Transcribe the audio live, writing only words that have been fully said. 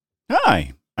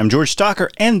Hi, I'm George Stalker,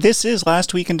 and this is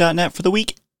Last Week in .NET for the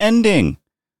week ending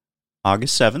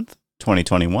August 7th,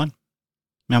 2021.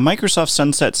 Now, Microsoft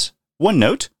sunsets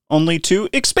OneNote only to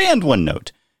expand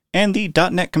OneNote, and the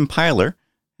 .NET compiler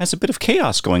has a bit of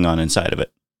chaos going on inside of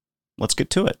it. Let's get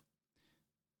to it.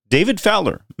 David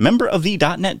Fowler, member of the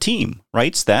 .NET team,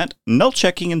 writes that null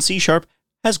checking in C#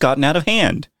 has gotten out of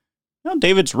hand. Now,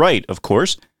 David's right, of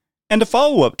course, and a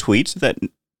follow-up tweet that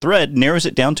thread narrows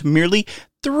it down to merely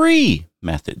 3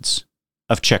 methods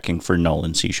of checking for null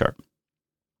in C#.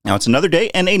 Now, it's another day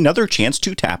and another chance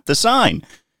to tap the sign.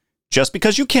 Just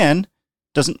because you can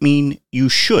doesn't mean you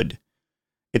should.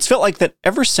 It's felt like that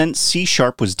ever since C#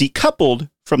 was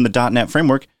decoupled from the .NET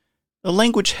framework, the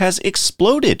language has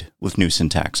exploded with new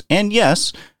syntax. And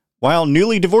yes, while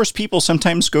newly divorced people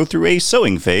sometimes go through a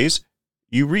sowing phase,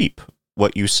 you reap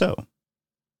what you sow.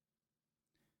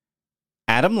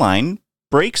 Adam Line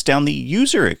breaks down the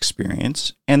user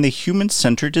experience and the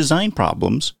human-centered design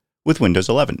problems with Windows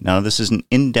 11. Now, this is an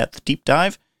in-depth deep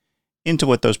dive into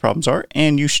what those problems are,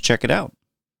 and you should check it out.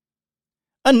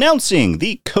 Announcing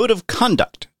the Code of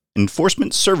Conduct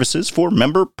enforcement services for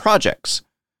member projects.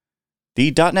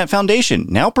 The .NET Foundation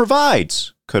now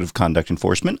provides Code of Conduct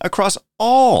enforcement across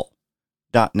all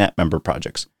 .NET member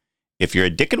projects. If you're a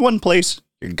dick in one place,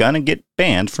 you're going to get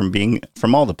banned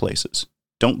from all the places.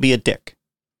 Don't be a dick.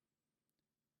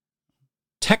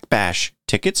 Tech Bash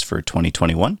tickets for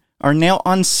 2021 are now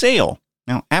on sale.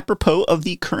 Now, apropos of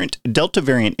the current Delta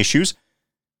variant issues,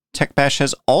 Tech Bash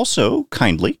has also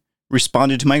kindly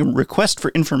responded to my request for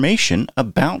information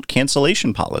about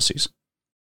cancellation policies.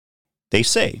 They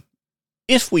say,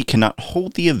 if we cannot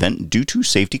hold the event due to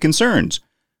safety concerns,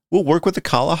 we'll work with the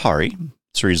Kalahari,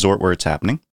 it's a resort where it's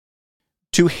happening,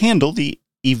 to handle the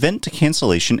event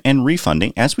cancellation and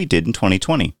refunding as we did in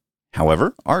 2020.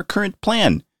 However, our current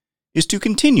plan is to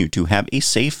continue to have a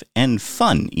safe and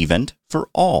fun event for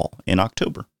all in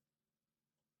October.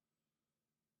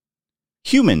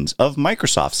 Humans of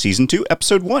Microsoft Season 2,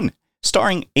 Episode 1,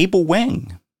 starring Abel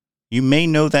Wang. You may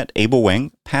know that Abel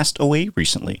Wang passed away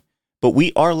recently, but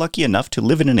we are lucky enough to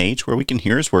live in an age where we can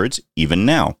hear his words even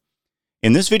now.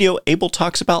 In this video, Abel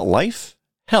talks about life,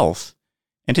 health,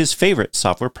 and his favorite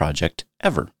software project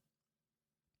ever.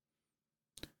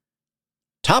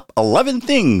 Top 11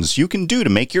 things you can do to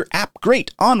make your app great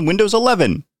on Windows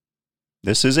 11.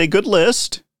 This is a good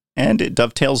list, and it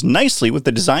dovetails nicely with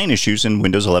the design issues in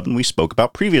Windows 11 we spoke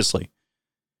about previously.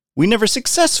 We never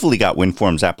successfully got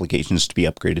WinForms applications to be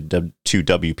upgraded to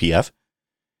WPF,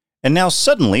 and now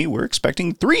suddenly we're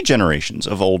expecting 3 generations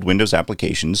of old Windows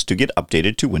applications to get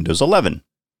updated to Windows 11.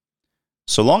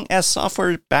 So long as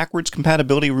software backwards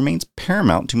compatibility remains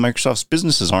paramount to Microsoft's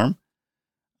business's arm,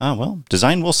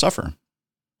 design will suffer.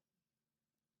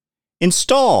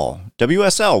 Install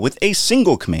WSL with a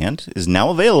single command is now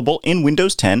available in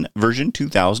Windows 10 version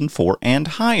 2004 and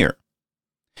higher.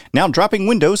 Now dropping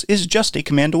Windows is just a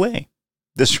command away.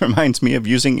 This reminds me of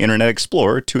using Internet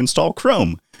Explorer to install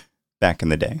Chrome back in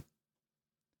the day.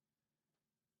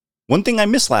 One thing I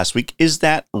missed last week is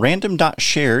that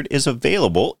random.shared is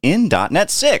available in .NET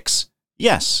 6.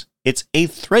 Yes, it's a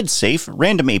thread-safe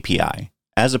random API,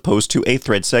 as opposed to a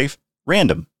thread-safe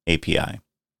random API.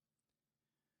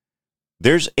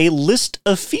 There's a list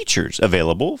of features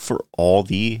available for all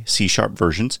the C#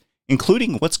 versions,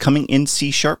 including what's coming in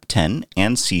C# 10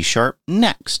 and C#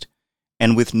 Next.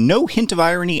 And with no hint of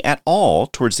irony at all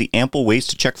towards the ample ways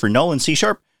to check for null in C#,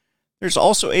 there's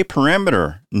also a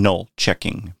parameter null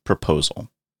checking proposal.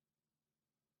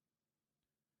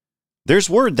 There's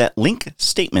word that link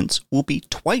statements will be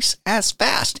twice as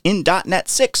fast in .NET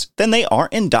 6 than they are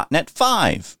in .NET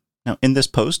 5. Now, in this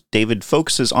post, David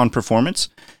focuses on performance,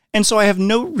 and so I have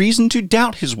no reason to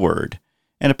doubt his word,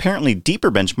 and apparently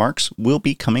deeper benchmarks will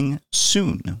be coming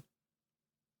soon.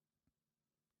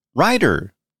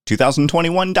 Rider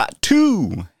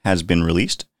 2021.2 has been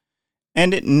released,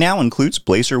 and it now includes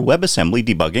Blazor WebAssembly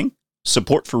debugging,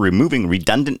 support for removing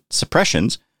redundant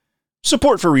suppressions,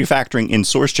 support for refactoring in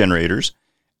source generators,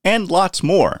 and lots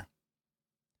more.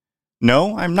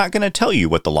 No, I'm not going to tell you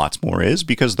what the lots more is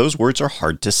because those words are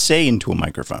hard to say into a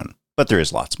microphone, but there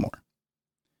is lots more.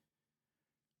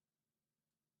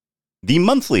 The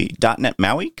monthly .NET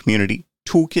MAUI Community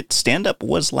Toolkit stand-up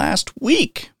was last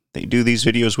week. They do these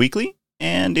videos weekly,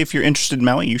 and if you're interested in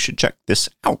MAUI, you should check this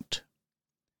out.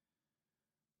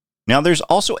 Now, there's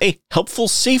also a helpful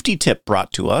safety tip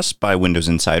brought to us by Windows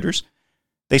Insiders.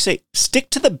 They say,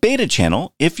 stick to the beta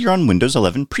channel if you're on Windows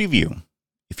 11 Preview.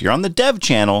 If you're on the dev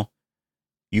channel,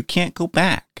 you can't go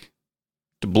back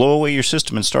to blow away your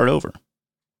system and start over.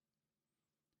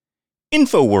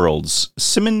 InfoWorld's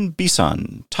Simon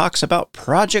Bisson talks about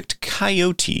Project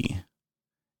Coyote,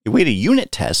 a way to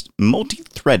unit test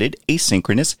multi-threaded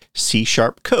asynchronous C#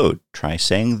 code. Try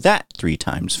saying that 3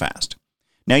 times fast.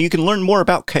 Now you can learn more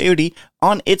about Coyote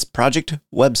on its project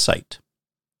website.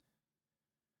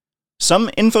 Some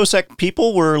InfoSec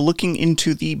people were looking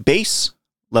into the base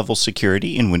level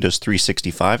security in Windows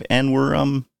 365 and were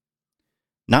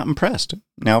not impressed.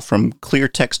 Now, from clear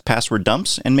text password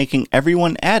dumps and making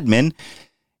everyone admin,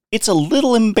 it's a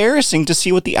little embarrassing to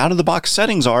see what the out-of-the-box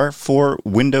settings are for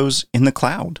Windows in the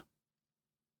cloud.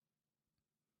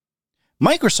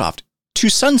 Microsoft to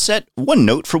sunset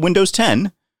OneNote for Windows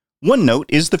 10. OneNote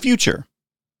is the future.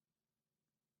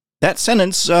 That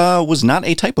sentence was not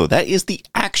a typo. That is the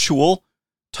actual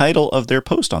title of their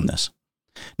post on this.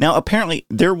 Now, apparently,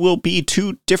 there will be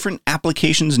 2 different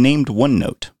applications named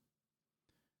OneNote.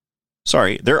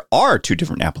 Sorry, there are 2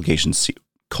 different applications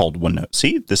called OneNote.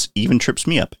 See, this even trips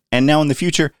me up. And now in the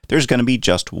future, there's going to be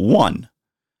just one.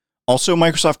 Also,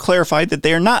 Microsoft clarified that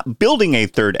they are not building a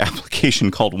 3rd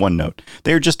application called OneNote.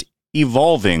 They're just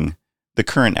evolving the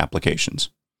current applications.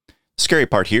 The scary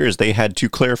part here is they had to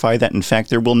clarify that, in fact,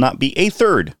 there will not be a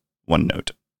 3rd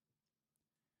OneNote.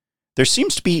 There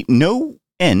seems to be no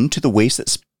end to the ways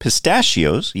that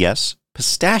pistachios, yes,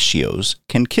 pistachios,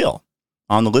 can kill.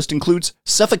 On the list includes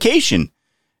suffocation,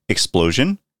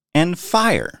 explosion, and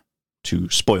fire, to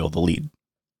spoil the lead.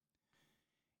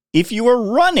 If you are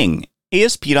running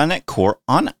ASP.NET Core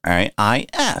on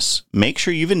IIS, make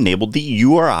sure you've enabled the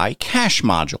URI cache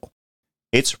module.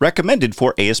 It's recommended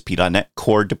for ASP.NET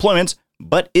Core deployments,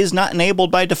 but is not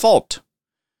enabled by default.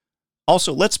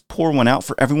 Also, let's pour one out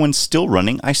for everyone still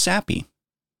running ISAPI.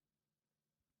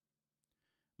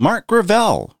 Mark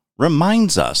Gravel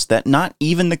reminds us that not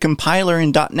even the compiler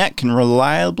in .NET can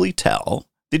reliably tell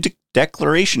the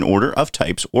declaration order of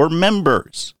types or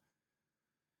members.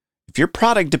 If your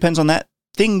product depends on that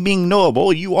thing being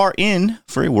knowable, you are in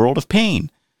for a world of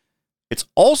pain. It's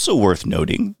also worth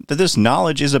noting that this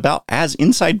knowledge is about as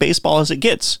inside baseball as it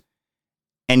gets,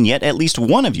 and yet at least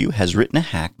one of you has written a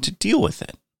hack to deal with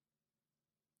it.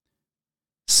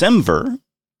 Semver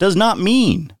does not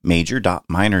mean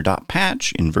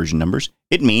major.minor.patch in version numbers.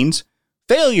 It means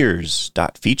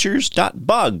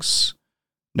failures.features.bugs.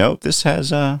 No, this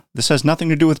has nothing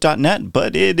to do with .NET,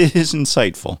 but it is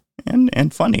insightful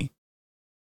and funny.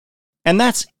 And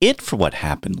that's it for what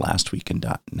happened last week in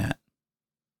 .NET.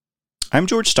 I'm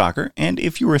George Stocker, and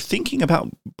if you are thinking about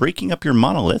breaking up your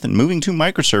monolith and moving to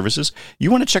microservices, you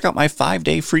want to check out my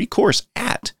 5-day free course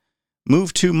at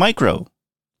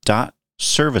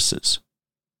movetomicro.services.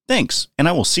 Thanks, and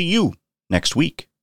I will see you next week.